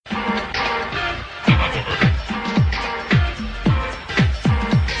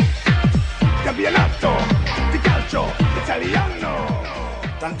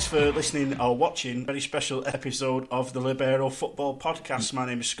Thanks for listening or watching a very special episode of the Libero Football Podcast. My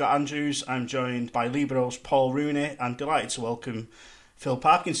name is Scott Andrews. I'm joined by Libero's Paul Rooney and delighted to welcome Phil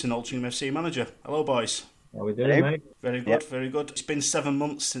Parkinson, Altrincham FC manager. Hello, boys. How are we doing, mate? Very good, very good. It's been 7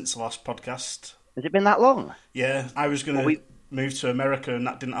 months since the last podcast. Has it been that long? Yeah, I was going to move to America and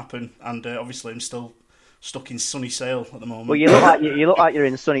that didn't happen. And obviously I'm still stuck in sunny Sale at the moment. Well, you look like you're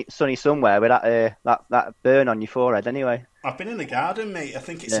in sunny somewhere with that burn on your forehead anyway. I've been in the garden, mate. I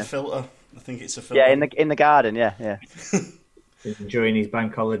think it's a filter. Yeah, in the garden, yeah. Enjoying his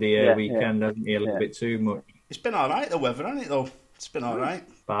bank holiday weekend, hasn't he? A little bit too much. It's been all right, the weather, hasn't it, though? It's been all right.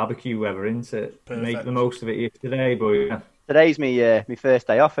 Barbecue weather, isn't it? Perfect. Make the most of it yesterday, boy. Today's my first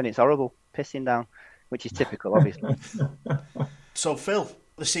day off and it's horrible, pissing down, which is typical, obviously. So, Phil,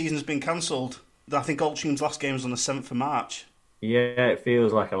 the season's been cancelled. I think Altringham's last game was on the 7th of March. Yeah, it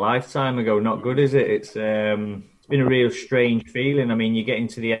feels like a lifetime ago. Not good, is it? It's been a real strange feeling. I mean, you're getting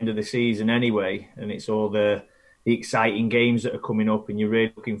to the end of the season anyway, and it's all the exciting games that are coming up, and you're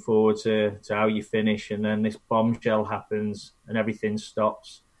really looking forward to how you finish. And then this bombshell happens, and everything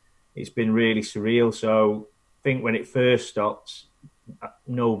stops. It's been really surreal. So I think when it first stopped,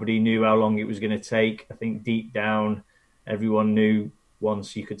 nobody knew how long it was going to take. I think deep down, everyone knew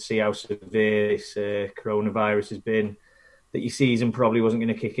once you could see how severe this coronavirus has been, that your season probably wasn't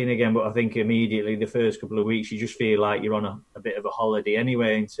going to kick in again. But I think immediately, the first couple of weeks, you just feel like you're on a bit of a holiday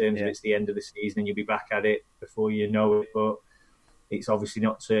anyway, in terms of it's the end of the season and you'll be back at it before you know it. But it's obviously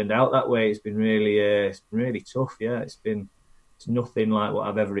not turned out that way. It's been really tough. Yeah, it's nothing like what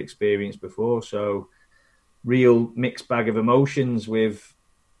I've ever experienced before. So real mixed bag of emotions.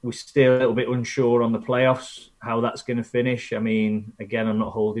 We're still a little bit unsure on the playoffs, how that's going to finish. I mean, again, I'm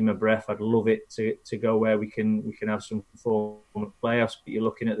not holding my breath. I'd love it to go where we can have some form of playoffs, but you're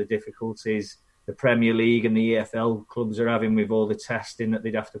looking at the difficulties the Premier League and the EFL clubs are having with all the testing that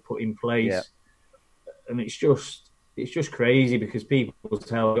they'd have to put in place. Yeah. And it's just crazy because people's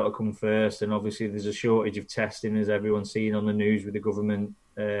health got to come first, and obviously there's a shortage of testing, as everyone's seen on the news with the government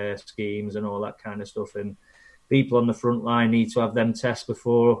schemes and all that kind of stuff. And people on the front line need to have them tests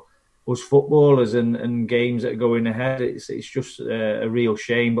before us footballers and games that are going ahead. It's just a real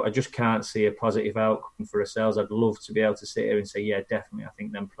shame, but I just can't see a positive outcome for ourselves. I'd love to be able to sit here and say, yeah, definitely, I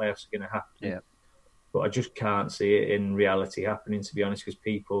think them playoffs are going to happen. Yeah. But I just can't see it in reality happening, to be honest, because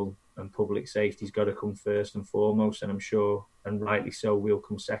people and public safety's got to come first and foremost, and I'm sure, and rightly so, we'll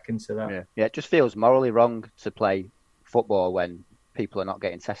come second to that. Yeah, it just feels morally wrong to play football when people are not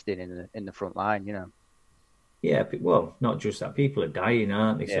getting tested in the front line, you know. Yeah, well, not just that. People are dying,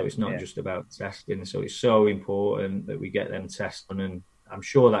 aren't they? So it's not just about testing. So it's so important that we get them tested, and I'm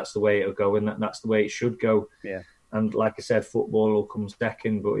sure that's the way it'll go, and that's the way it should go. Yeah. And like I said, football will come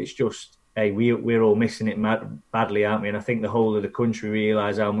second, but it's just, hey, we're all missing it badly, aren't we? And I think the whole of the country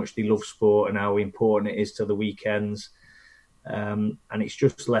realise how much they love sport and how important it is to the weekends. And it's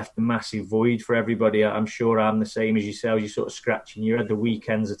just left a massive void for everybody. I'm sure I'm the same as yourselves. You're sort of scratching your head. The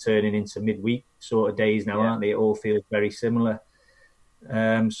weekends are turning into midweek sort of days now, aren't they? It all feels very similar.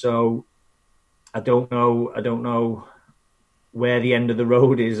 So I don't know where the end of the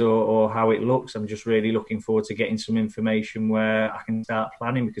road is or how it looks. I'm just really looking forward to getting some information where I can start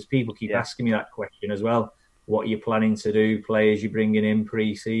planning, because people keep asking me that question as well. What are you planning to do? Players you're bringing in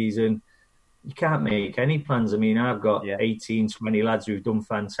pre-season? You can't make any plans. I mean, I've got 18, 20 lads who've done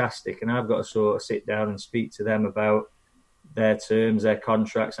fantastic, and I've got to sort of sit down and speak to them about their terms, their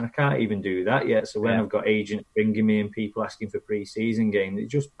contracts, and I can't even do that yet. So when I've got agents ringing me and people asking for pre-season games, it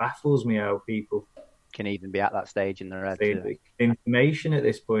just baffles me how people can even be at that stage in their head. Information at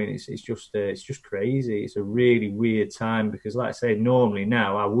this point, it's just crazy. It's a really weird time because, like I say, normally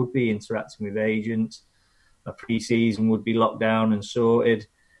now I would be interacting with agents. My pre-season would be locked down and sorted.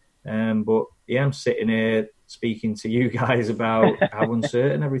 But yeah, I'm sitting here speaking to you guys about how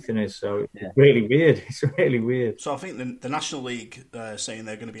uncertain everything is. So it's really weird. It's really weird. So I think the National League saying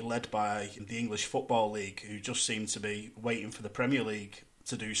they're going to be led by the English Football League, who just seem to be waiting for the Premier League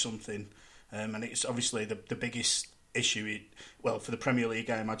to do something. And it's obviously the biggest issue. For the Premier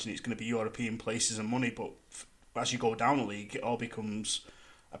League, I imagine it's going to be European places and money. But as you go down the league, it all becomes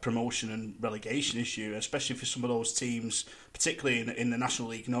a promotion and relegation issue, especially for some of those teams, particularly in the National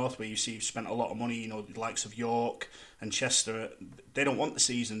League North, where you see you've spent a lot of money, you know, the likes of York and Chester. They don't want the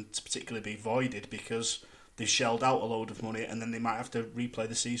season to particularly be voided because they've shelled out a load of money and then they might have to replay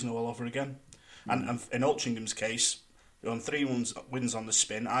the season all over again. And in Altringham's case, they're on 3 wins on the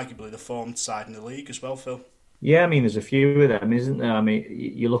spin, arguably the formed side in the league as well, Phil. Yeah, I mean, there's a few of them, isn't there? I mean,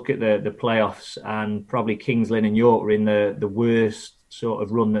 you look at the playoffs, and probably Kings Lynn and York were in the worst sort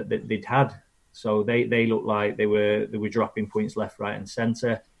of run that they'd had So they looked like they were dropping points left, right, and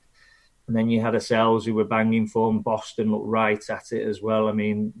centre. And then you had ourselves who were banging form. Boston looked right at it as well. I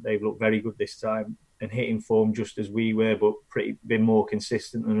mean, they've looked very good this time and hitting form just as we were, but been more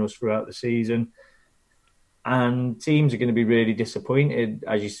consistent than us throughout the season. And teams are going to be really disappointed.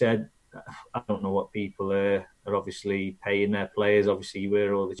 As you said, I don't know what people are obviously paying their players. Obviously, you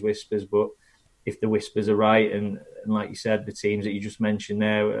hear all these whispers, but if the whispers are right, and like you said, the teams that you just mentioned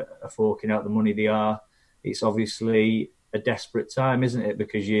there are forking out the money they are, it's obviously a desperate time, isn't it?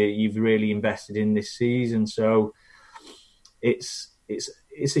 Because you've really invested in this season. So it's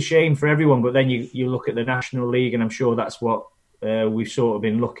a shame for everyone. But then you look at the National League, and I'm sure that's what we've sort of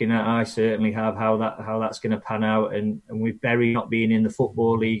been looking at. I certainly have, how that's going to pan out. And with Bury not being in the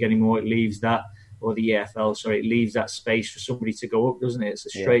Football League anymore, it leaves that, or the EFL, sorry, it leaves that space for somebody to go up, doesn't it? So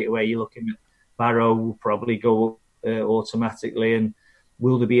straight away you're looking at Barrow will probably go up automatically, and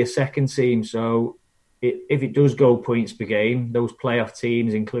will there be a second team? So if it does go points per game, those playoff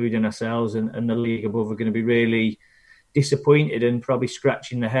teams, including ourselves and the league above, are going to be really disappointed and probably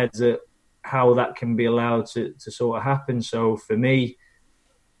scratching their heads at how that can be allowed to sort of happen. So for me,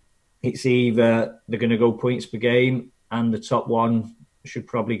 it's either they're going to go points per game and the top one should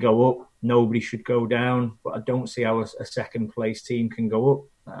probably go up. Nobody should go down, but I don't see how a second place team can go up.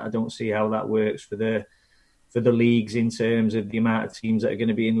 I don't see how that works for the leagues in terms of the amount of teams that are going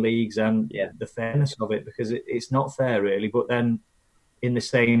to be in leagues and the fairness of it, because it's not fair really. But then in the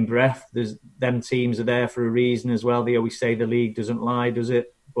same breath, there's them teams are there for a reason as well. They always say the league doesn't lie, does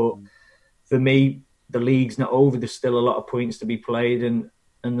it? But for me, the league's not over. There's still a lot of points to be played, and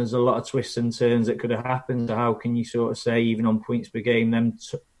there's a lot of twists and turns that could have happened. So how can you sort of say, even on points per game,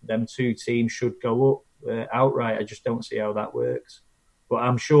 them two teams should go up outright? I just don't see how that works. But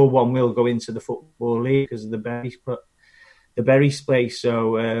I'm sure one will go into the Football League because of the Bury space.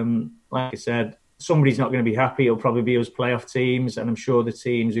 So, like I said, somebody's not going to be happy. It'll probably be us playoff teams, and I'm sure the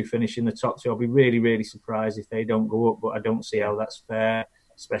teams who finish in the top two, I'll be really, really surprised if they don't go up. But I don't see how that's fair,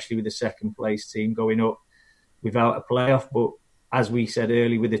 especially with the second place team going up without a playoff. But as we said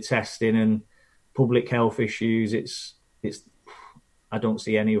earlier, with the testing and public health issues, it's I don't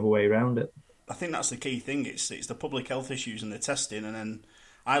see any other way around it. I think that's the key thing. It's the public health issues and the testing, and then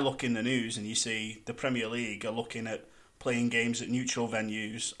I look in the news and you see the Premier League are looking at playing games at neutral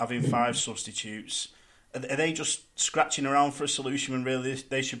venues, having 5 substitutes. Are they just scratching around for a solution when really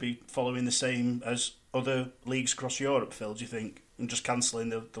they should be following the same as other leagues across Europe, Phil, do you think, and just cancelling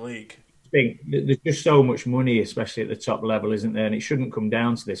the league? I think there's just so much money, especially at the top level, isn't there? And it shouldn't come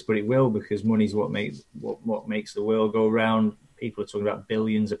down to this, but it will, because money's what makes the world go round. People are talking about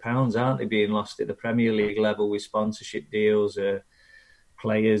billions of pounds, aren't they, being lost at the Premier League level with sponsorship deals,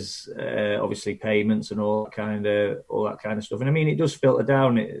 players, obviously payments, and all that kind of stuff. And I mean, it does filter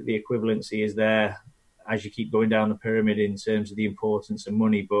down. The equivalency is there as you keep going down the pyramid in terms of the importance of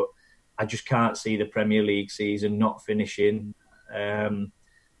money. But I just can't see the Premier League season not finishing.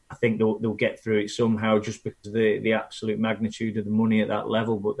 I think they'll get through it somehow, just because of the absolute magnitude of the money at that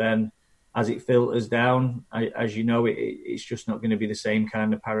level. But then, as it filters down, as you know, it's just not going to be the same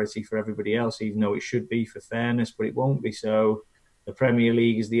kind of parity for everybody else, even though it should be for fairness, but it won't be. So the Premier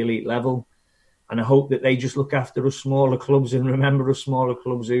League is the elite level. And I hope that they just look after us smaller clubs and remember us smaller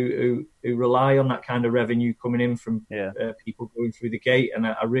clubs who rely on that kind of revenue coming in from people going through the gate. And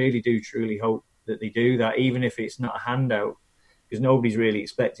I really do truly hope that they do that, even if it's not a handout, because nobody's really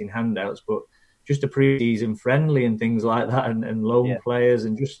expecting handouts, but just a pre-season friendly and things like that, and loan players,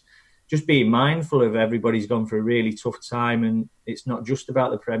 and just being mindful of everybody's gone through a really tough time. And it's not just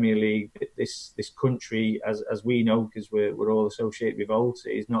about the Premier League. This country, as we know, because we're all associated with Alta,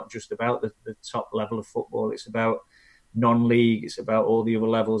 is not just about the top level of football. It's about non-league. It's about all the other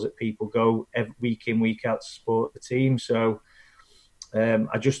levels that people go week in, week out to support the team. So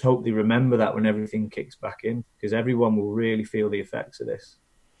I just hope they remember that when everything kicks back in, because everyone will really feel the effects of this.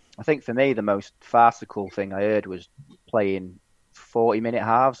 I think for me, the most farcical thing I heard was playing 40-minute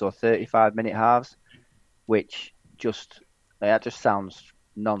halves or 35-minute halves, which just sounds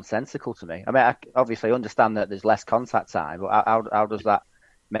nonsensical to me. I mean, I obviously understand that there's less contact time, but how does that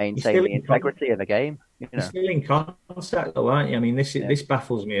maintain the integrity of the game? You're still in contact, though, aren't you? I mean, this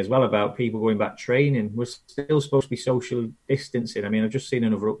baffles me as well about people going back training. We're still supposed to be social distancing. I mean, I've just seen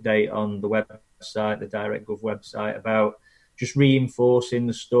another update on the website, the DirectGov website, about just reinforcing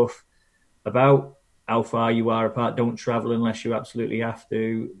the stuff about how far you are apart. Don't travel unless you absolutely have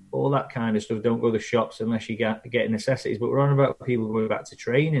to. All that kind of stuff. Don't go to the shops unless you get necessities. But we're on about people going back to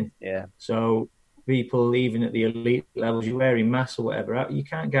training. Yeah. So people, even at the elite levels, you're wearing masks or whatever, you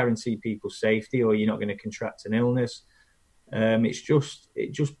can't guarantee people's safety, or you're not going to contract an illness.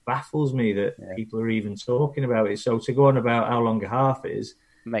 It just baffles me that people are even talking about it. So to go on about how long a half is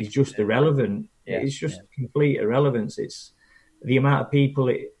just irrelevant. Yeah. It's just complete irrelevance. It's the amount of people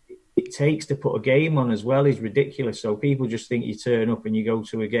it takes to put a game on as well is ridiculous. So people just think you turn up and you go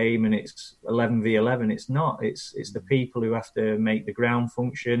to a game and it's 11v11. It's not. It's the people who have to make the ground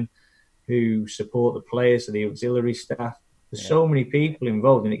function, who support the players, so the auxiliary staff. There's so many people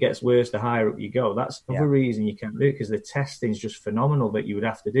involved, and it gets worse the higher up you go. That's another reason you can't do it, because the testing is just phenomenal that you would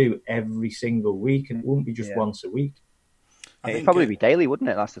have to do every single week, and it wouldn't be just once a week. It'd probably be daily, wouldn't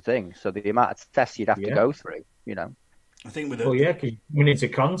it? That's the thing. So the amount of tests you'd have to go through, you know. I think with because you need to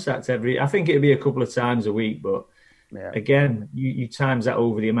contact I think it'd be a couple of times a week, but again, you times that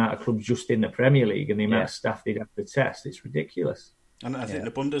over the amount of clubs just in the Premier League and the amount of staff they'd have to test. It's ridiculous. And I think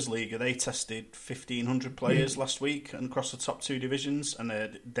the Bundesliga, they tested 1,500 players last week and across the top 2 divisions, and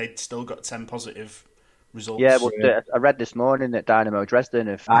they'd still got 10 positive results. Yeah, well, I read this morning that Dynamo Dresden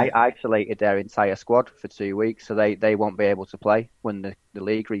have isolated their entire squad for 2 weeks, so they won't be able to play when the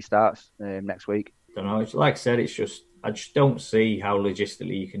league restarts next week. I don't know. It's like I said, I just don't see how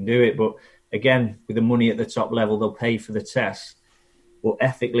logistically you can do it. But again, with the money at the top level, they'll pay for the test. But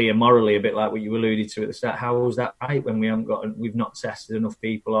ethically and morally, a bit like what you alluded to at the start, how was that right when we've not tested enough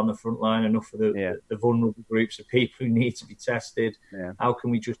people on the front line, enough for the vulnerable groups of people who need to be tested? Yeah. How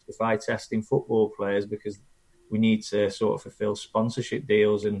can we justify testing football players because we need to sort of fulfil sponsorship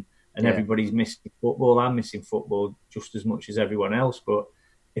deals and everybody's missing football? I'm missing football just as much as everyone else. But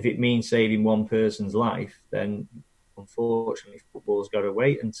if it means saving one person's life, then unfortunately football's got to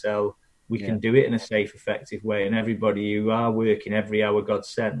wait until we can do it in a safe, effective way. And everybody who are working every hour God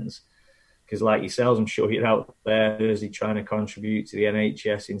sends, because like yourselves, I'm sure you're out there Thursday trying to contribute to the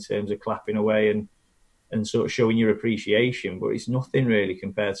NHS in terms of clapping away and sort of showing your appreciation. But it's nothing really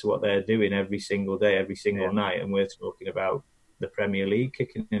compared to what they're doing every single day, every single night. And we're talking about the Premier League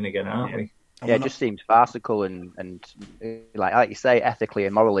kicking in again, aren't we? Yeah, it just seems farcical and like you say, ethically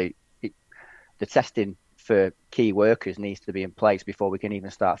and morally, the testing for key workers needs to be in place before we can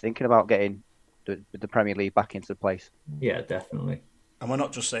even start thinking about getting the Premier League back into place. Yeah, definitely. And we're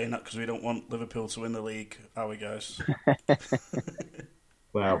not just saying that because we don't want Liverpool to win the league, are we, guys?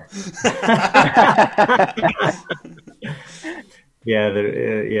 Well,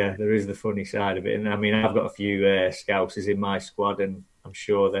 there is the funny side of it. And I mean, I've got a few Scousers in my squad, and I'm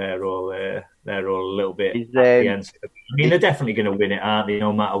sure they're all a little bit apprehensive. I mean, they're definitely going to win it, aren't they?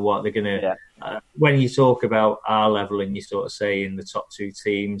 No matter what, they're going to. When you talk about our level, and you sort of say in the top 2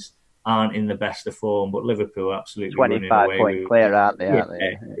 teams aren't in the best of form, but Liverpool absolutely 25 point clear, aren't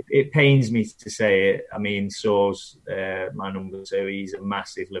they? It pains me to say it. I mean, Saw's my number 2. He's a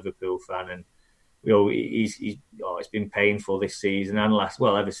massive Liverpool fan, and it's been painful this season and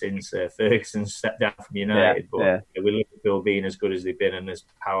ever since Ferguson stepped down from United. But with Liverpool being as good as they've been and as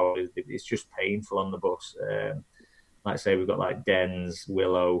powerful, it's just painful on the bus. Like I say, we've got like Dens,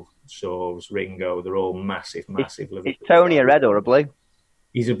 Willow, Saws, Ringo. They're all massive Liverpool. Is Tony a red or a blue?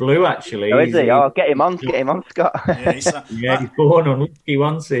 He's a blue, actually. Oh, is he? Get him on, Scott. Yeah, he's born unlucky,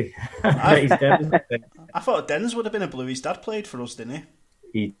 once he. I thought Dens would have been a blue. His dad played for us, didn't he?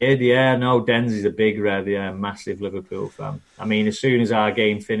 He did, yeah. No, Dens is a big red, massive Liverpool fan. I mean, as soon as our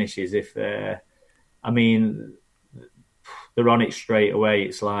game finishes, they're on it straight away.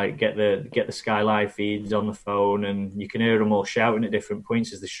 It's like get the Sky Live feeds on the phone, and you can hear them all shouting at different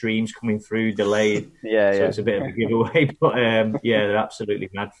points as the stream's coming through, delayed. So it's a bit of a giveaway, but they're absolutely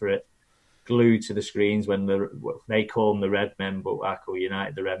mad for it. Glued to the screens when they call them the Red Men, but I call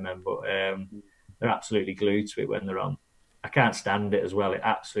United the Red Men. But they're absolutely glued to it when they're on. I can't stand it as well. It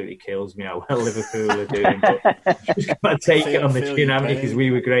absolutely kills me how well Liverpool are doing. But just got to take it on the chin, haven't you? Because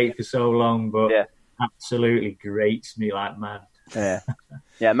we were great for so long, but absolutely grates me like mad.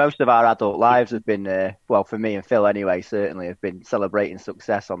 Yeah. Most of our adult lives have been, for me and Phil anyway, certainly have been celebrating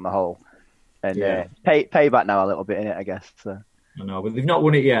success on the whole, and payback now a little bit in it, I guess. So. I know, but they've not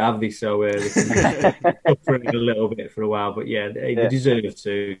won it yet, have they? So they can suffer it a little bit for a while. But they deserve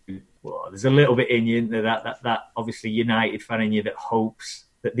to. Well, there's a little bit in you that obviously United fan in you that hopes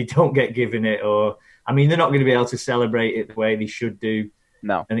that they don't get given it, or I mean, they're not going to be able to celebrate it the way they should do.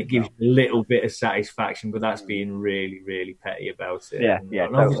 No, and it gives you a little bit of satisfaction, but that's being really, really petty about it.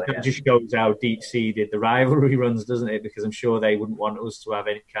 Totally, it just shows how deep-seated the rivalry runs, doesn't it? Because I'm sure they wouldn't want us to have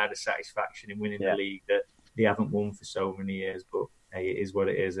any kind of satisfaction in winning the league that they haven't won for so many years. But hey, it is what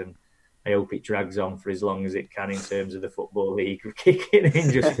it is, and I hope it drags on for as long as it can in terms of the Football League kicking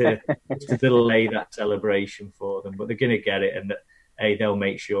in just to delay that celebration for them. But they're going to get it, and they'll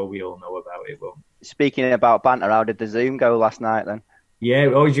make sure we all know about it. But speaking about banter, how did the Zoom go last night then?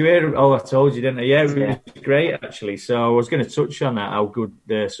 Yeah, oh, did you hear? Oh, I told you, didn't I? Yeah, it was great, actually. So I was going to touch on that, how good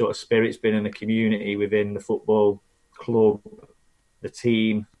the sort of spirit's been in the community within the football club, the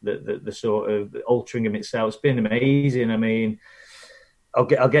team, the sort of Altrincham itself. It's been amazing. I mean, I'll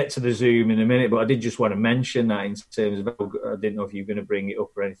get to the Zoom in a minute, but I did just want to mention that in terms of, I didn't know if you were going to bring it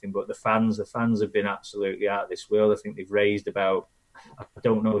up or anything, but the fans have been absolutely out of this world. I think they've raised about, I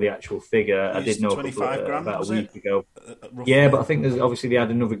don't know the actual figure. I did know 25 grand, about a week ago. Roughly. Yeah, but I think there's obviously they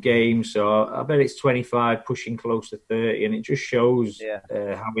had another game, so I bet it's 25, pushing close to 30, and it just shows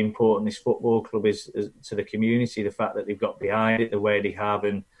how important this football club is to the community. The fact that they've got behind it the way they have,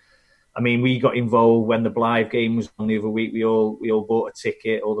 and I mean, we got involved when the Blythe game was on the other week. We all bought a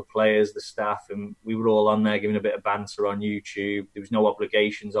ticket, all the players, the staff, and we were all on there giving a bit of banter on YouTube. There was no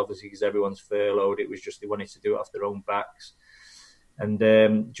obligations, obviously, because everyone's furloughed. It was just they wanted to do it off their own backs.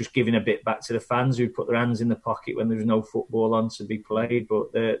 And just giving a bit back to the fans who put their hands in the pocket when there was no football on to be played.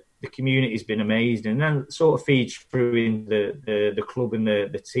 But the community's been amazing. And then it sort of feeds through in the club and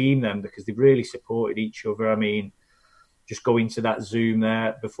the team then, because they've really supported each other. I mean, just going to that Zoom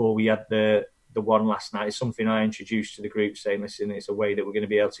there before we had the one last night is something I introduced to the group, saying, listen, it's a way that we're going to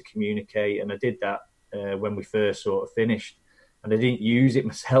be able to communicate. And I did that when we first sort of finished. And I didn't use it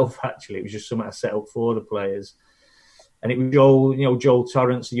myself, actually. It was just something I set up for the players. And it was Joel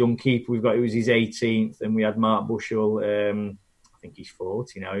Torrance, the young keeper we've got. It was his 18th. And we had Mark Bushell. I think he's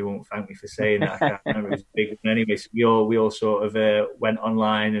 40 now. He won't thank me for saying that. I can't remember. It was big. But anyway, so we all sort of went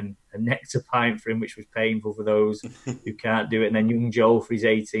online and necked a pint for him, which was painful for those who can't do it. And then young Joel, for his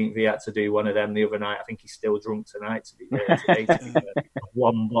 18th, he had to do one of them the other night. I think he's still drunk tonight, to be fair.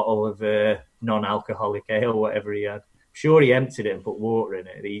 One bottle of non-alcoholic ale, whatever he had. I'm sure he emptied it and put water in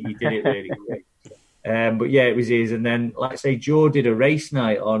it. He did it really great. But yeah, it was his. And then, like I say, Joe did a race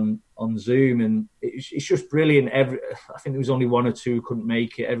night on Zoom, and it's just brilliant. I think there was only one or two who couldn't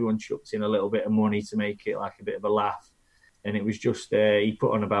make it. Everyone chucked in a little bit of money to make it like a bit of a laugh. And it was just, he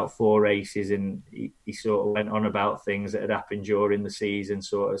put on about 4 races, and he sort of went on about things that had happened during the season.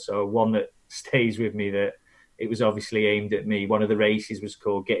 So one that stays with me, that it was obviously aimed at me. One of the races was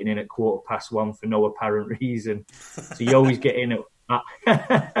called Getting In at 1:15 for no apparent reason. So you always get in at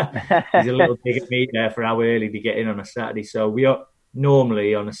there's a little dig at me there for how early they get in on a Saturday. So we are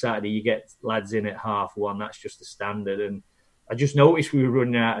normally on a Saturday you get lads in at 1:30. That's just the standard. And I just noticed we were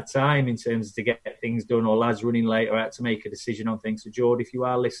running out of time in terms of to get things done, or lads running late, or had to make a decision on things. So George, if you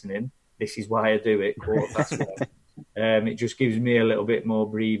are listening, this is why I do it 1:15. It just gives me a little bit more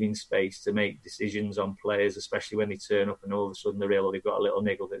breathing space to make decisions on players, especially when they turn up and all of a sudden they're ill, or they've got a little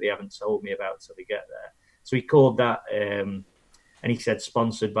niggle that they haven't told me about till they get there. So he called that. And he said,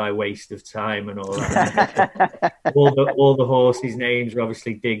 sponsored by Waste of Time and all that. all the horses' names were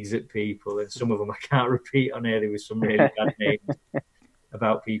obviously digs at people, and some of them I can't repeat on here. There was some really bad names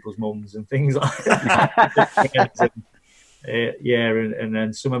about people's mums and things like that. And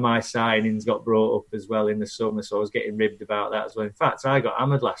then some of my signings got brought up as well in the summer, so I was getting ribbed about that as well. In fact, I got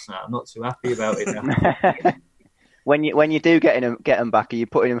hammered last night. I'm not too happy about it now. When you do get them back, are you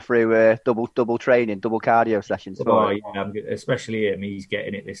putting him through double training, double cardio sessions? Yeah, especially him. He's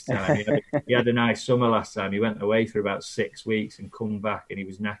getting it this time. He had a nice summer last time. He went away for about 6 weeks and come back, and he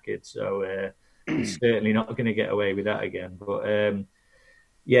was knackered. So he's certainly not going to get away with that again. But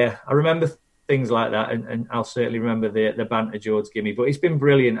yeah, I remember things like that, and I'll certainly remember the banter George gave me. But it's been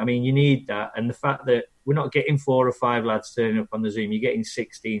brilliant. I mean, you need that, and the fact that we're not getting 4 or 5 lads turning up on the Zoom. You're getting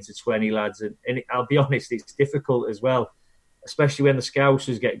 16 to 20 lads. And I'll be honest, it's difficult as well, especially when the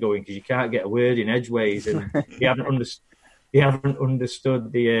Scousers get going, because you can't get a word in edgeways. And you haven't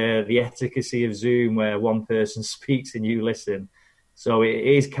understood the efficacy of Zoom, where one person speaks and you listen. So it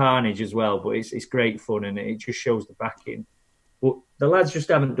is carnage as well, but it's great fun, and it just shows the backing. But the lads just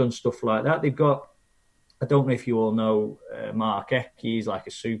haven't done stuff like that. They've got, I don't know if you all know Mark Eck. He's like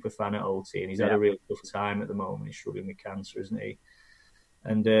a super fan at Olt, and he's had a real tough time at the moment. He's struggling with cancer, isn't he?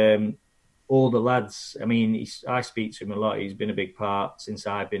 And all the lads, I mean, I speak to him a lot. He's been a big part since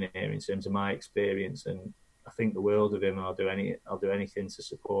I've been here in terms of my experience, and I think the world of him. I'll do anything to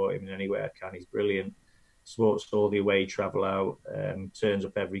support him in any way I can. He's brilliant. Supports all the away travel out, turns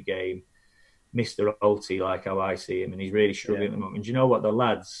up every game. Mr. Alty, like how I see him, and he's really struggling at the moment. And do you know what? The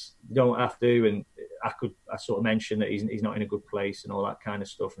lads don't have to, and I sort of mentioned that he's not in a good place and all that kind of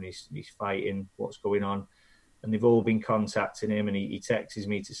stuff, and he's fighting what's going on. And they've all been contacting him, and he texts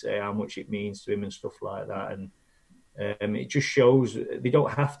me to say how much it means to him and stuff like that. And it just shows they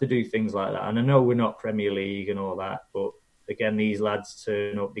don't have to do things like that. And I know we're not Premier League and all that, but again, these lads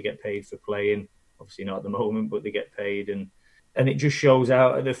turn up, they get paid for playing. Obviously not at the moment, but they get paid, and it just shows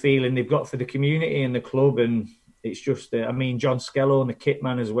out the feeling they've got for the community and the club. And it's just, I mean, John Skello and the kit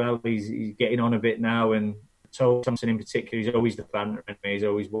man as well, he's getting on a bit now, and Thompson in particular, he's always the banter in me. He's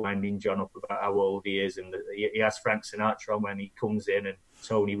always winding John up about how old he is, and he has Frank Sinatra on when he comes in, and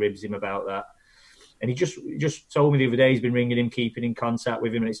Tony ribs him about that. And he just told me the other day he's been ringing him, keeping in contact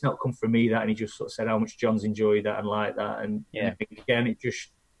with him, and it's not come from me that. And he just sort of said how much John's enjoyed that and like that. And again, it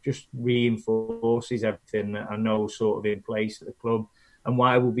just reinforces everything that I know sort of in place at the club, and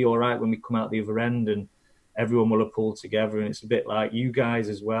why we'll be all right when we come out the other end, and everyone will have pulled together. And it's a bit like you guys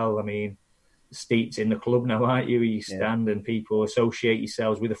as well. I mean, steeped in the club now, aren't you? You stand and people associate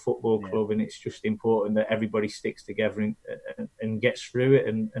yourselves with a football club, and it's just important that everybody sticks together and gets through it.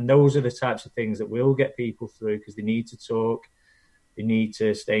 And those are the types of things that will get people through, because they need to talk, they need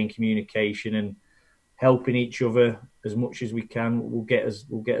to stay in communication, and helping each other as much as we can will get us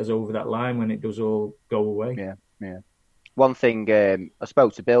over that line when it does all go away. Yeah. One thing, I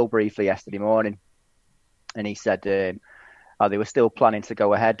spoke to Bill briefly yesterday morning, and he said they were still planning to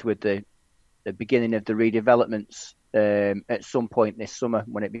go ahead with the beginning of the redevelopments at some point this summer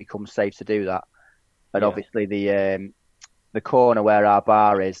when it becomes safe to do that. And obviously the corner where our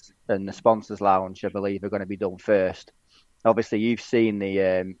bar is and the sponsors lounge, I believe, are going to be done first. Obviously, you've seen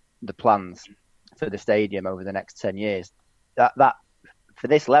the plans for the stadium over the next 10 years. That for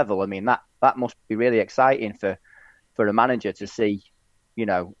this level, I mean, that must be really exciting for a manager to see,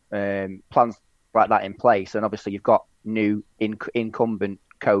 plans like that in place. And obviously, you've got new incumbent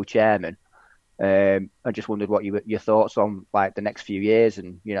co-chairman. I just wondered what your thoughts on like the next few years,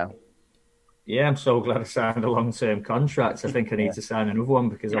 and Yeah, I'm so glad I signed a long-term contract. I think I need to sign another one,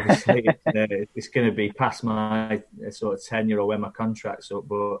 because obviously it's going to be past my sort of tenure or when my contract's up.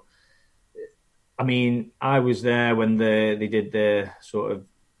 But I mean, I was there when they did the sort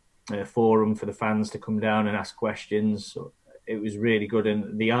of forum for the fans to come down and ask questions. So it was really good,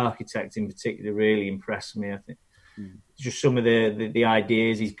 and the architect in particular really impressed me. I think just some of the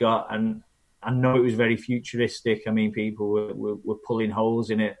ideas he's got, and I know it was very futuristic. I mean, people were pulling holes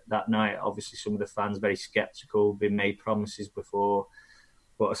in it that night. Obviously, some of the fans very sceptical, been made promises before.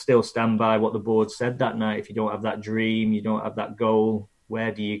 But I still stand by what the board said that night. If you don't have that dream, you don't have that goal,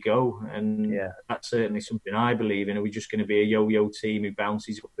 where do you go? And that's certainly something I believe in. Are we just going to be a yo-yo team who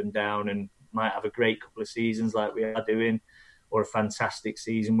bounces up and down and might have a great couple of seasons like we are doing, or a fantastic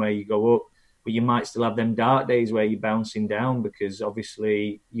season where you go up? But you might still have them dark days where you're bouncing down, because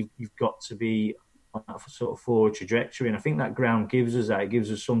obviously you've got to be on that sort of forward trajectory. And I think that ground gives us that. It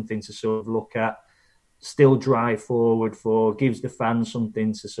gives us something to sort of look at, still drive forward for, gives the fans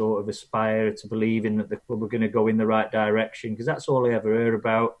something to sort of aspire to, believe in that the club are going to go in the right direction. Because that's all I ever heard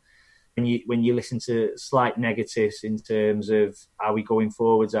about. When you listen to slight negatives in terms of are we going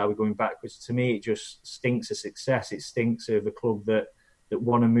forwards, are we going backwards, to me it just stinks of success. It stinks of a club that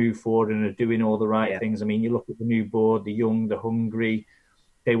want to move forward and are doing all the right things. I mean, you look at the new board, the young, the hungry,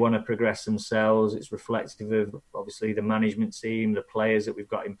 they want to progress themselves. It's reflective of, obviously, the management team, the players that we've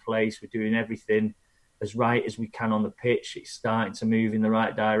got in place. We're doing everything as right as we can on the pitch. It's starting to move in the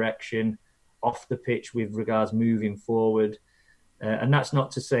right direction off the pitch with regards moving forward. And that's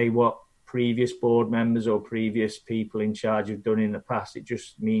not to say what previous board members or previous people in charge have done in the past. It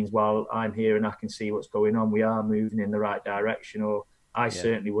just means while I'm here and I can see what's going on, we are moving in the right direction, or I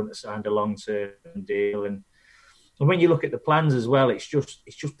certainly wouldn't have signed a long-term deal. And when you look at the plans as well, it's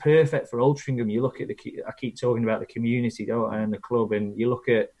just perfect for Altrincham. You look at I keep talking about the community, don't I, and the club, and you look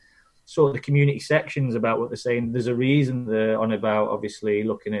at sort of the community sections about what they're saying. There's a reason they're on about, obviously,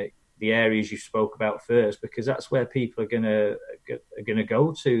 looking at the areas you spoke about first, because that's where people are going to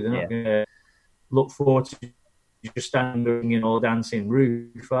go to. They're not going to look forward to just standing or dancing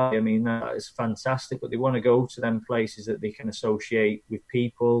roof. I mean, that is fantastic, but they want to go to them places that they can associate with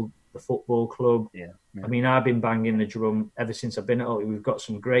people, the football club. I mean, I've been banging the drum ever since I've been at Otley. We've got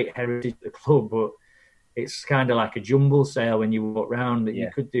some great heritage at the club, but it's kind of like a jumble sale when you walk around, that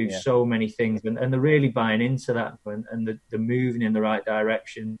you could do so many things, and they're really buying into that, and they're moving in the right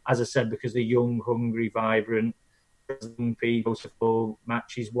direction. As I said, because they're young, hungry, vibrant, people full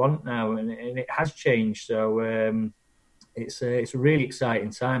matches want now, and it has changed. So it's a really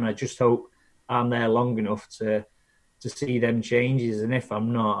exciting time. I just hope I'm there long enough to see them changes, and if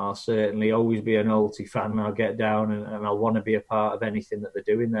I'm not, I'll certainly always be an Alty fan. I'll get down and I'll want to be a part of anything that they're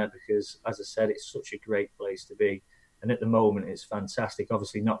doing there, because, as I said, it's such a great place to be, and at the moment it's fantastic.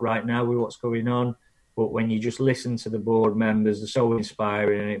 Obviously not right now with what's going on, but when you just listen to the board members, they're so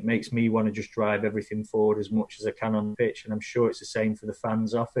inspiring, and it makes me want to just drive everything forward as much as I can on the pitch. And I'm sure it's the same for the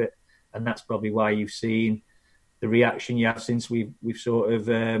fans off it. And that's probably why you've seen the reaction you have since we've sort of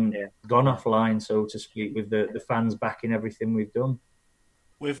gone offline, so to speak, with the fans backing everything we've done.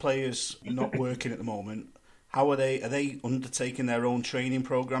 With players not working at the moment, How are they? Are they undertaking their own training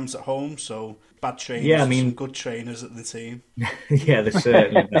programs at home? So bad trainers, some good trainers at the team. Yeah, there's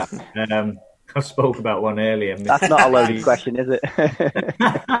certainly that. I spoke about one earlier. That's not a loaded question, is it?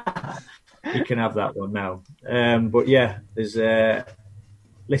 You can have that one now. But yeah, there's.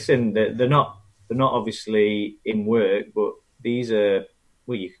 Listen, they're not obviously in work, but these are,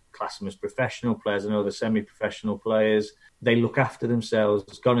 well, you class them as professional players. I know they're semi-professional players. They look after themselves.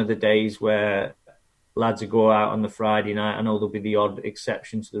 It's gone are the days where lads will go out on the Friday night. I know there'll be the odd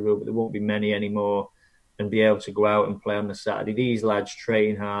exception to the rule, but there won't be many anymore, and be able to go out and play on the Saturday. These lads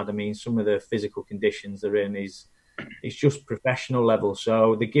train hard. I mean, some of the physical conditions they're in is it's just professional level.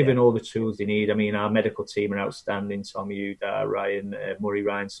 So they're given all the tools they need. I mean, our medical team are outstanding. Tom Udar, Ryan Murray,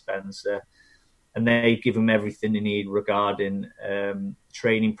 Ryan Spencer, and they give them everything they need regarding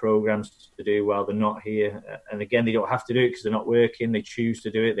training programs to do while they're not here. And again, they don't have to do it because they're not working. They choose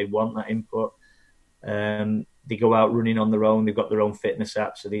to do it. They want that input. They go out running on their own. They've got their own fitness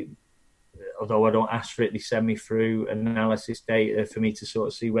app. So although I don't ask for it, they send me through analysis data for me to sort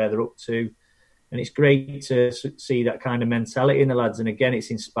of see where they're up to. And it's great to see that kind of mentality in the lads. And again, it's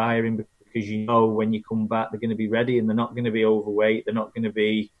inspiring because you know when you come back, they're going to be ready and they're not going to be overweight. They're not going to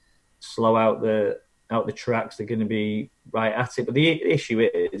be slow out the tracks. They're going to be right at it. But the issue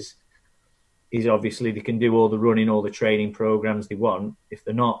is obviously they can do all the running, all the training programs they want. If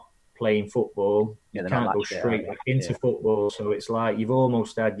they're not playing football, you can't go straight back into football. So it's like you've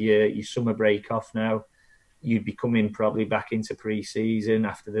almost had your summer break off now. You'd be coming probably back into pre-season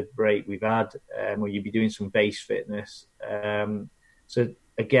after the break we've had, or you'd be doing some base fitness. So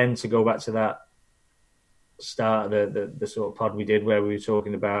again, to go back to that start of the sort of pod we did where we were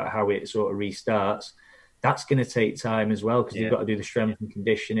talking about how it sort of restarts, that's going to take time as well because you've got to do the strength and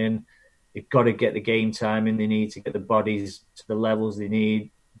conditioning. You've got to get the game time in they need to get the bodies to the levels they need.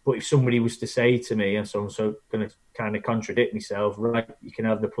 But if somebody was to say to me, and so I'm going to kind of contradict myself, right, you can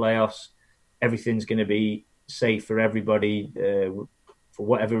have the playoffs, everything's going to be safe for everybody for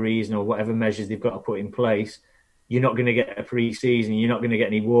whatever reason or whatever measures they've got to put in place, you're not going to get a pre-season, you're not going to get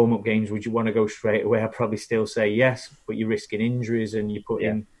any warm-up games. Would you want to go straight away? I'd probably still say yes, but you're risking injuries and you're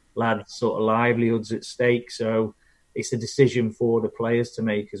putting lads' sort of livelihoods at stake. So it's a decision for the players to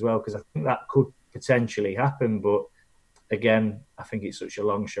make as well, because I think that could potentially happen. But again, I think it's such a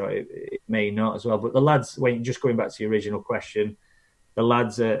long shot. It may not as well. But the lads, just going back to your original question, the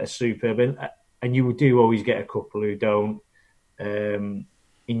lads are superb. And you do always get a couple who don't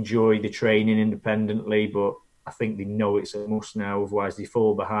enjoy the training independently, but I think they know it's a must now, otherwise they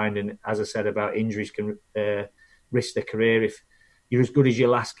fall behind. And as I said about injuries can risk their career. If you're as good as your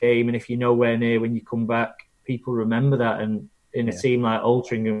last game and if you're nowhere near when you come back, people remember that. And in a team like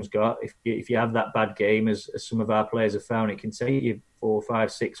Altrincham's got, if you have that bad game, as some of our players have found, it can take you 4,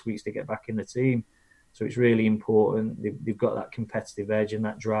 5, 6 weeks to get back in the team. So it's really important. They've got that competitive edge and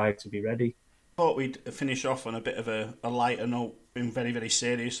that drive to be ready. Thought we'd finish off on a bit of a lighter note, being very, very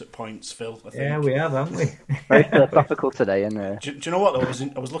serious at points, Phil. I think. Yeah, we have, haven't we? Very philosophical today, isn't it? Do you know what, though?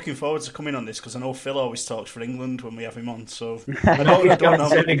 I was looking forward to coming on this because I know Phil always talks for England when we have him on. So I don't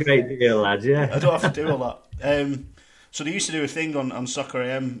know. A great deal, lads, yeah. I don't have to do all that. So they used to do a thing on Soccer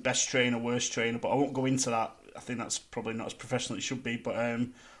AM, best trainer, worst trainer, but I won't go into that. I think that's probably not as professional as it should be. But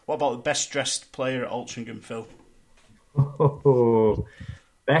what about the best dressed player at Altrincham, Phil? Oh,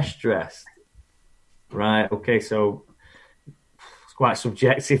 best dressed. Right, okay, so it's quite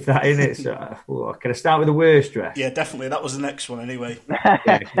subjective, that, isn't it? So, can I start with the worst dress? Yeah, definitely. That was the next one, anyway.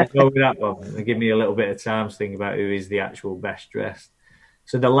 Yeah, can I go with that one? And give me a little bit of time to think about who is the actual best dressed.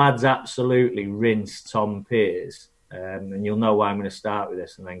 So the lads absolutely rinsed Tom Pearce, and you'll know why I'm going to start with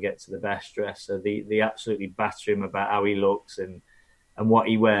this and then get to the best dress. So they absolutely batter him about how he looks and what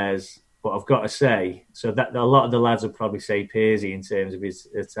he wears. But I've got to say, so that a lot of the lads will probably say Pearsy in terms of his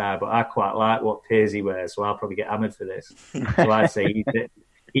attire, but I quite like what Pearsy wears, so I'll probably get hammered for this. So I'd say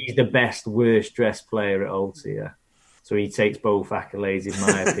he's the best, worst dressed player at Altia. So he takes both accolades, in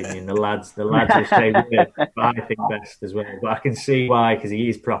my opinion. The lads will say worst, but I think best as well. But I can see why, because he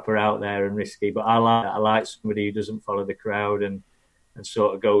is proper out there and risky. But I like somebody who doesn't follow the crowd and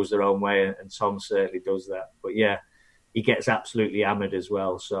sort of goes their own way, and Tom certainly does that. But yeah, he gets absolutely hammered as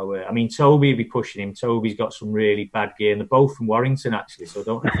well. So, I mean, Toby will be pushing him. Toby's got some really bad gear, and they're both from Warrington, actually, so I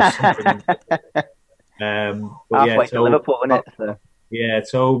don't know if there's something... Halfway to Liverpool, isn't it? So. Yeah,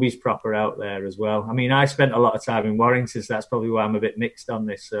 Toby's proper out there as well. I mean, I spent a lot of time in Warrington, so that's probably why I'm a bit mixed on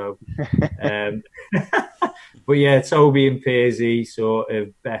this. So, but yeah, Toby and Pearsy, sort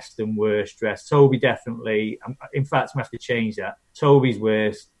of best and worst dressed. Toby definitely... In fact, I'm going to have to change that. Toby's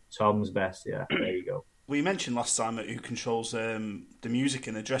worst, Tom's best. Yeah, there you go. We mentioned last time who controls the music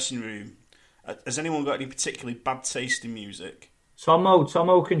in the dressing room. Has anyone got any particularly bad taste in music?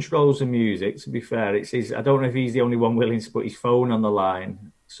 Tomo controls the music. To be fair, I don't know if he's the only one willing to put his phone on the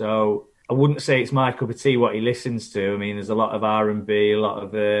line. So I wouldn't say it's my cup of tea what he listens to. I mean, there's a lot of R&B, a lot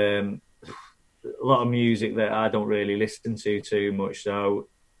of music that I don't really listen to too much. So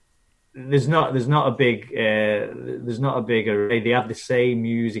there's not a big array. They have the same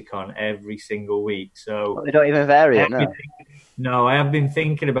music on every single week. So they don't even vary it. No. No, I have been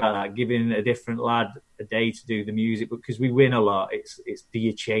thinking about that, giving a different lad a day to do the music, because we win a lot. It's do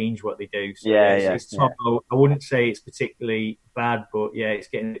you change what they do? So it's top. I wouldn't say it's particularly bad, but yeah, it's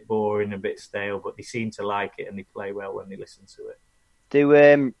getting a bit boring, a bit stale. But they seem to like it and they play well when they listen to it.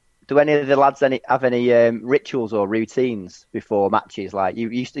 Do any of the lads have any rituals or routines before matches? Like you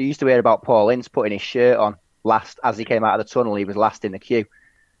used to hear about Paul Ince putting his shirt on last as he came out of the tunnel. He was last in the queue.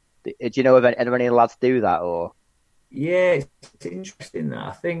 Do you know if any of the lads do that or? Yeah, it's interesting that.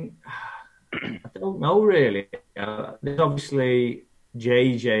 I think, I don't know really. There's obviously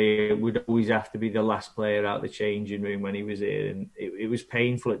JJ would always have to be the last player out the changing room when he was here, and it was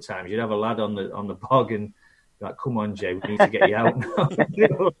painful at times. You'd have a lad on the bog and like, come on, Jay, we need to get you out now.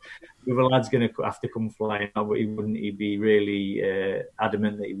 The lad's going to have to come flying out, but he'd be really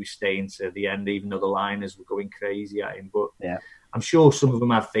adamant that he was staying to the end, even though the liners were going crazy at him. But yeah. I'm sure some of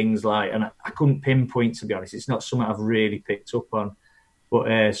them have things like, and I couldn't pinpoint, to be honest. It's not something I've really picked up on.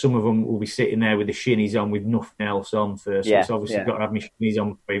 But some of them will be sitting there with the shinnies on with nothing else on first. So it's obviously got to have my shinnies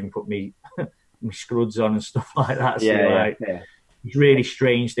on before I even put my scruds on and stuff like that. So it's really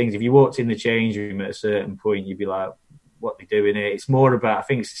strange things. If you walked in the change room at a certain point, you'd be like, what are they doing here? It's more about, I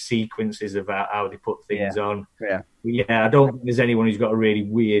think it's sequences about how they put things on. Yeah. But yeah, I don't think there's anyone who's got a really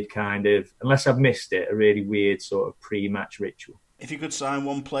weird kind of, unless I've missed it, a really weird sort of pre-match ritual. If you could sign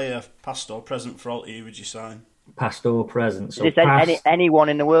one player, past or present, for Alty, who would you sign? Past or present. So is anyone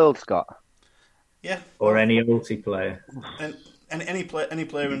in the world, Scott? Yeah. Or any Alty player. Any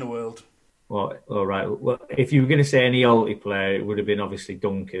player in the world. Well, all right. Well, if you were going to say any Alty player, it would have been obviously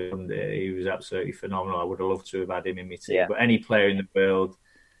Duncan. He was absolutely phenomenal. I would have loved to have had him in my team. Yeah. But any player in the world,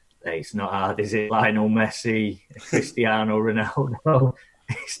 it's not hard, is it? Lionel Messi, Cristiano Ronaldo.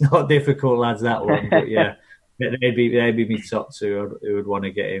 It's not difficult, lads, that one. But yeah, they'd be my top two who would want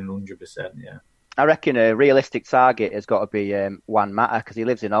to get in 100%, yeah. I reckon a realistic target has got to be Juan Mata, because he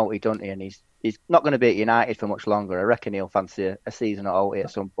lives in Alty, doesn't he? And he's not going to be at United for much longer. I reckon he'll fancy a season at Alty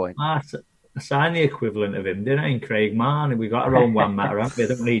at some point. I signed the equivalent of him, didn't I? In Craig Mann, we got our own Juan Mata, haven't we? I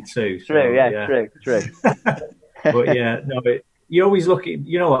don't need two. So, True. But yeah, no, you always look at,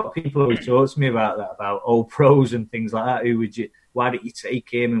 you know what, people always talk to me about that, about old pros and things like that. Why didn't you take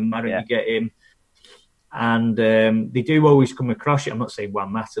him and why don't you get him? And they do always come across it. I'm not saying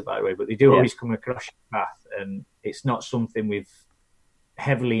Juan Mata, by the way, but they do always come across your path. And it's not something we've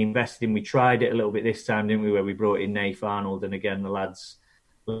heavily invested in. We tried it a little bit this time, didn't we, where we brought in Nath Arnold. And again, the lads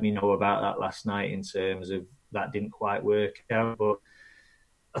let me know about that last night in terms of that didn't quite work out. But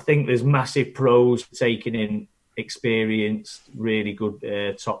I think there's massive pros taking in experienced, really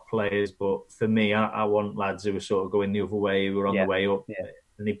good top players. But for me, I want lads who are sort of going the other way, who are on the way up. Yeah.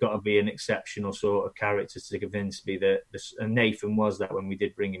 And they've got to be an exceptional sort of character to convince me that and Nathan was that when we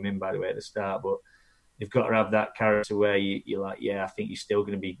did bring him in, by the way, at the start. But they've got to have that character where you're like, I think you're still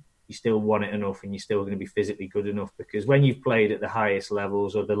going to be, you still want it enough and you're still going to be physically good enough, because when you've played at the highest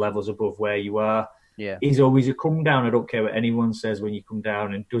levels or the levels above where you are, it's always a come down. I don't care what anyone says when you come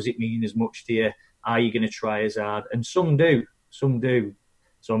down, and does it mean as much to you? Are you going to try as hard? And some do. So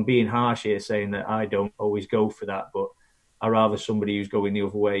I'm being harsh here saying that I don't always go for that, but I'd rather somebody who's going the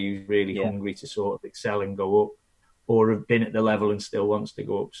other way, who's really hungry to sort of excel and go up, or have been at the level and still wants to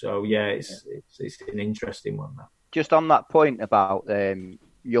go up. So it's an interesting one, that. Just on that point about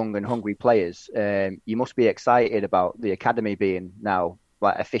young and hungry players, you must be excited about the academy being now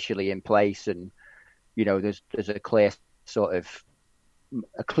like officially in place, and you know there's a clear sort of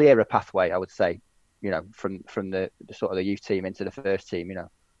a clearer pathway, I would say, you know, from the sort of the youth team into the first team, you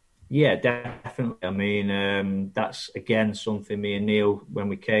know. Yeah, definitely. I mean, that's again something me and Neil, when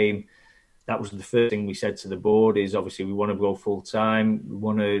we came, that was the first thing we said to the board, is obviously we want to go full time, we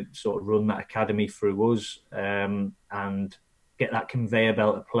want to sort of run that academy through us, and get that conveyor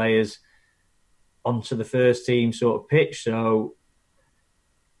belt of players onto the first team sort of pitch. So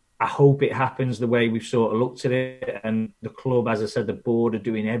I hope it happens the way we've sort of looked at it, and the club, as I said, the board are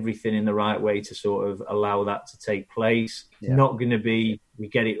doing everything in the right way to sort of allow that to take place. It's not going to be, we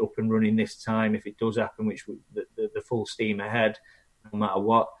get it up and running this time, if it does happen, which the full steam ahead, no matter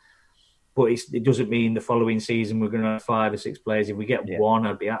what. But it doesn't mean the following season we're going to have 5 or 6 players. If we get one,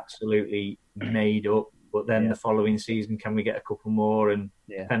 I'd be absolutely made up. But then the following season, can we get a couple more? And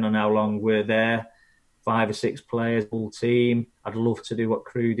depending on how long we're there, 5 or 6 players, full team. I'd love to do what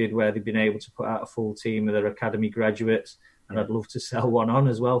Crew did, where they've been able to put out a full team of their academy graduates. And I'd love to sell one on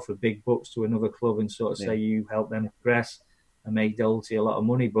as well for big bucks to another club and sort of say you help them progress and make Doherty a lot of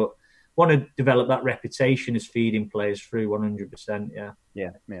money. But want to develop that reputation as feeding players through 100%.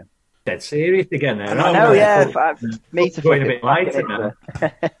 Yeah. Dead serious again there. I know, me to going a bit lighter now.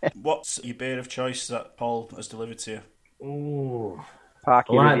 What's your beer of choice that Paul has delivered to you? Oh,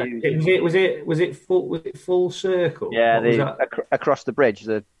 Parky was it full circle? Yeah, across the bridge,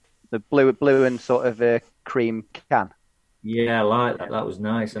 the blue and sort of cream can. Yeah, I like that. That was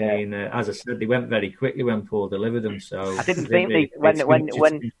nice. I mean, as I said, they went very quickly when Paul delivered them. So I didn't think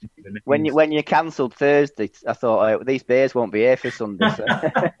when you cancelled Thursday, I thought these beers won't be here for Sunday. So.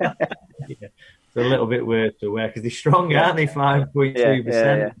 It's a little bit weird to wear because they're strong, aren't they?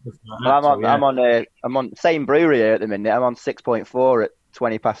 5.2%. Well, I'm on same brewery here at the minute. I'm on 6.4 at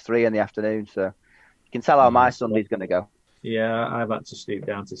 3:20 in the afternoon. So you can tell how my Sunday's going to go. Yeah, I've had to stoop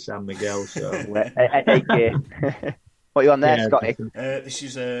down to San Miguel. So what are you on there, Scotty? This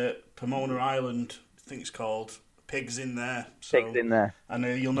is Pomona Island, I think it's called. Pigs in there. Pigs in there. And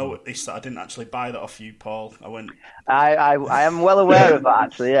you'll notice that I didn't actually buy that off you, Paul. I am well aware of that,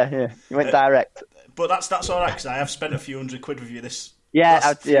 actually. Yeah. You went direct. But that's all right, because I have spent a few $100 with you this. I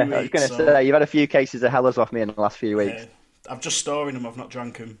was going to say you've had a few cases of Hellas off me in the last few weeks. I'm just storing them. I've not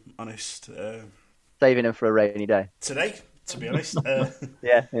drank them, honest. Saving them for a rainy day. Today, to be honest.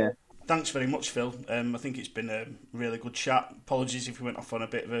 Yeah. Thanks very much, Phil. I think it's been a really good chat. Apologies if we went off on a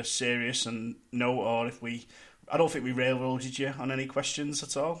bit of a serious note, or if I don't think we railroaded you on any questions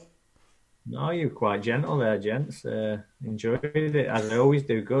at all. No, you were quite gentle there, gents. Enjoyed it, as I always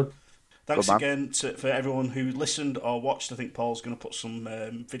do. Good. Thanks again for everyone who listened or watched. I think Paul's going to put some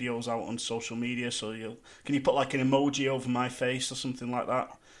videos out on social media. So can you put like an emoji over my face or something like that?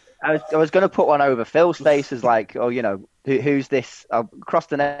 I was going to put one over Phil's face as like, who's this? I'll cross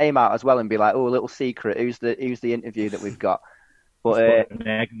the name out as well and be like, a little secret. Who's the interview that we've got? But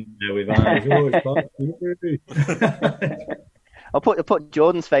I'll put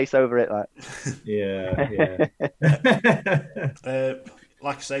Jordan's face over it, like. Yeah.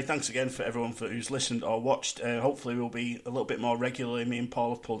 Like I say, thanks again for everyone who's listened or watched. Hopefully we'll be a little bit more regularly. Me and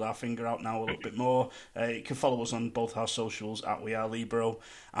Paul have pulled our finger out now a little bit more. You can follow us on both our socials at We Are Libero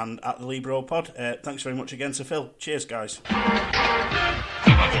and at the Libero Pod. Thanks very much again to Phil. Cheers, guys.